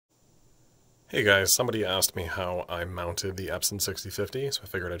Hey guys, somebody asked me how I mounted the Epson 6050, so I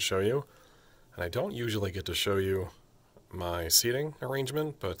figured I'd show you. And I don't usually get to show you my seating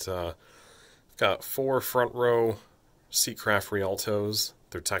arrangement, but I've got 4 front row Seatcraft Rialtos.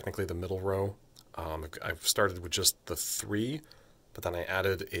 They're technically the middle row. I've started with just the 3, but then I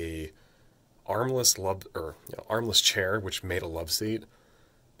added a armless chair, which made a love seat.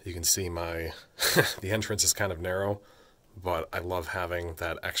 You can see my the entrance is kind of narrow, but I love having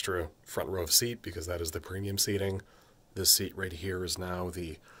that extra front row of seat because that is the premium seating. This seat right here is now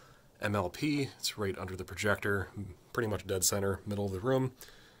the MLP. It's right under the projector, pretty much dead center, middle of the room.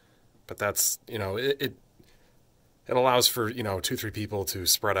 But that's, it allows for, 2-3 people to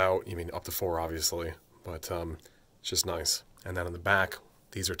spread out. You mean up to 4, obviously, but it's just nice. And then in the back,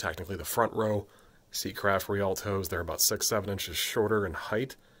 these are technically the front row Seatcraft Rialtos. They're about 6-7 inches shorter in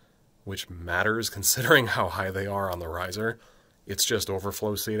height, which matters considering how high they are on the riser. It's just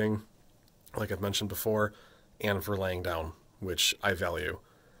overflow seating, like I've mentioned before, and for laying down, which I value.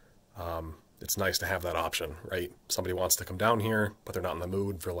 It's nice to have that option, right? Somebody wants to come down here, but they're not in the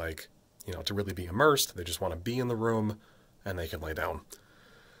mood for to really be immersed. They just want to be in the room, and they can lay down.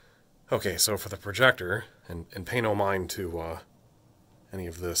 Okay, so for the projector, and pay no mind to any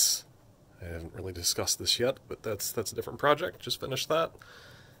of this. I haven't really discussed this yet, but that's a different project. Just finished that.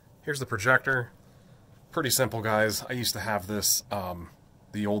 Here's the projector. Pretty simple, guys. I used to have this,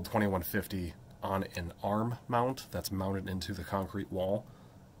 the old 2150 on an arm mount that's mounted into the concrete wall.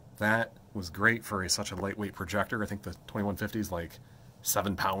 That was great for such a lightweight projector. I think the 2150 is like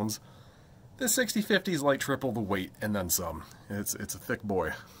 7 pounds. The 6050 is like triple the weight and then some. It's a thick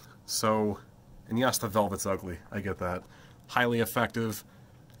boy. So, and yes, the velvet's ugly. I get that. Highly effective.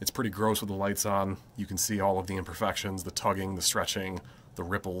 It's pretty gross with the lights on. You can see all of the imperfections, the tugging, the stretching, the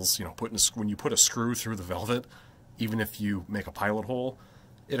ripples. When you put a screw through the velvet, even if you make a pilot hole,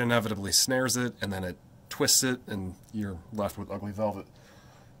 it inevitably snares it, and then it twists it, and you're left with ugly velvet.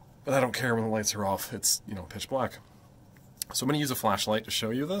 But I don't care when the lights are off. It's, pitch black. So I'm going to use a flashlight to show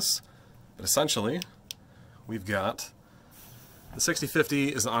you this. But essentially, we've got the 6050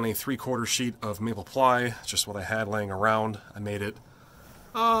 is on a 3/4 sheet of maple ply. It's just what I had laying around. I made it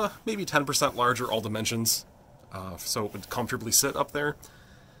maybe 10% larger, all dimensions, so it would comfortably sit up there.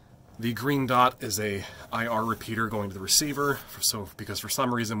 The green dot is a IR repeater going to the receiver, because for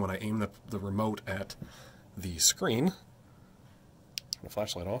some reason when I aim the remote at the screen, turn the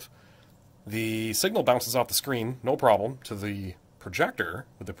flashlight off, the signal bounces off the screen, no problem, to the projector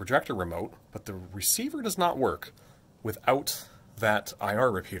with the projector remote, but the receiver does not work without that IR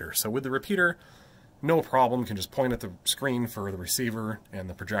repeater. So with the repeater, no problem, can just point at the screen for the receiver and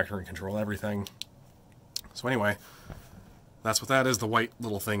the projector and control everything. So anyway, that's what that is. The white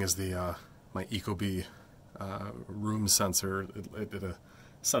little thing is the my Ecobee room sensor. It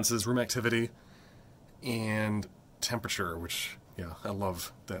senses room activity and temperature, which, yeah, I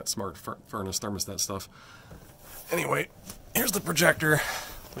love that smart furnace thermostat stuff. Anyway, here's the projector.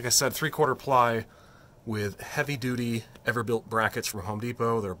 Like I said, 3/4 ply with heavy-duty Everbuilt brackets from Home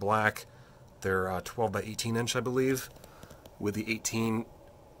Depot. They're black. They're 12 by 18 inch, I believe, with the 18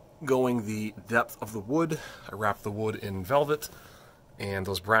 going the depth of the wood. I wrapped the wood in velvet, and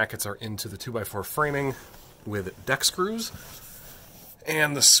those brackets are into the 2x4 framing with deck screws.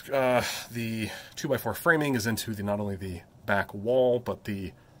 And the 2x4 framing is into not only the back wall, but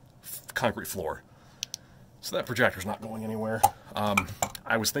the concrete floor. So that projector's not going anywhere.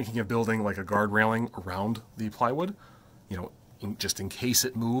 I was thinking of building like a guard railing around the plywood, just in case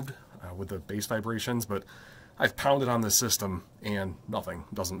it moved. With the bass vibrations, but I've pounded on this system and nothing,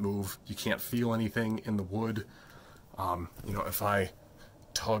 doesn't move. You can't feel anything in the wood. If I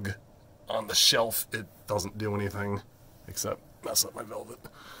tug on the shelf, it doesn't do anything except mess up my velvet.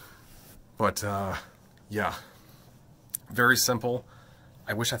 But yeah, very simple.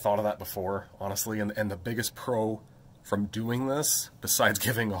 I wish I thought of that before, honestly, and the biggest pro from doing this, besides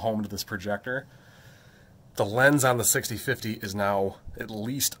giving a home to this projector, the lens on the 6050 is now at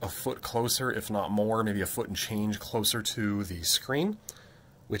least a foot closer, if not more, maybe a foot and change closer to the screen,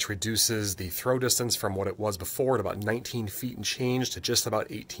 which reduces the throw distance from what it was before at about 19 feet and change to just about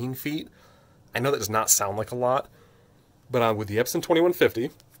 18 feet. I know that does not sound like a lot, but with the Epson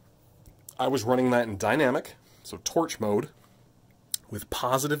 2150, I was running that in dynamic, so torch mode, with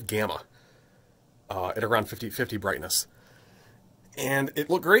positive gamma at around 50 brightness. And it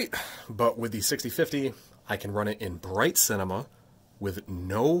looked great, but with the 6050, I can run it in bright cinema with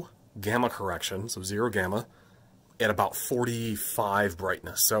no gamma correction, so 0 gamma, at about 45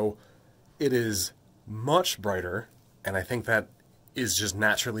 brightness. So it is much brighter, and I think that is just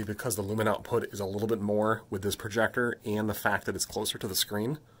naturally because the lumen output is a little bit more with this projector and the fact that it's closer to the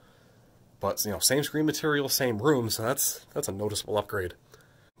screen. But, you know, same screen material, same room, so that's a noticeable upgrade.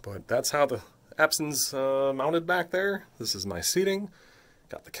 But that's how the Epson's mounted back there. This is my seating.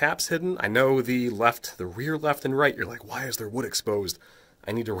 Got the caps hidden. I know the rear left and right, you're like, why is there wood exposed?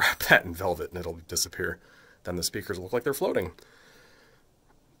 I need to wrap that in velvet and it'll disappear. Then the speakers look like they're floating.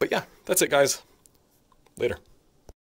 But yeah, that's it, guys. Later.